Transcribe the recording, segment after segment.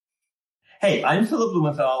Hey, I'm Philip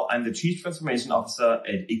Blumenthal. I'm the Chief Transformation Officer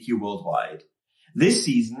at IKEA Worldwide. This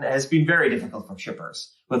season has been very difficult for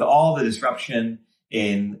shippers with all the disruption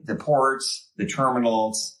in the ports, the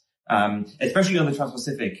terminals, especially on the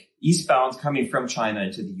Trans-Pacific, eastbound coming from China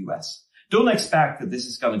into the US. Don't expect that this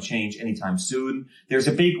is going to change anytime soon. There's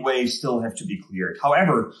a big wave still have to be cleared.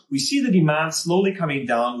 However, we see the demand slowly coming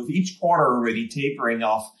down with each quarter already tapering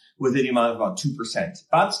off with a demand of about 2%.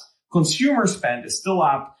 But consumer spend is still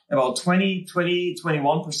up about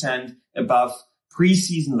 21% above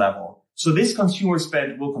pre-season level. So this consumer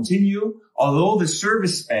spend will continue, although the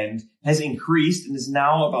service spend has increased and is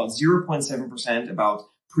now about 0.7% about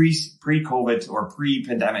pre-COVID or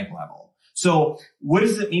pre-pandemic level. So what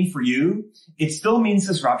does it mean for you? It still means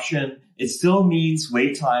disruption. It still means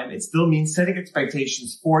wait time. It still means setting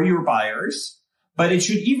expectations for your buyers, but it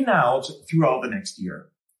should even out throughout the next year.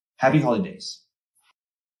 Happy holidays.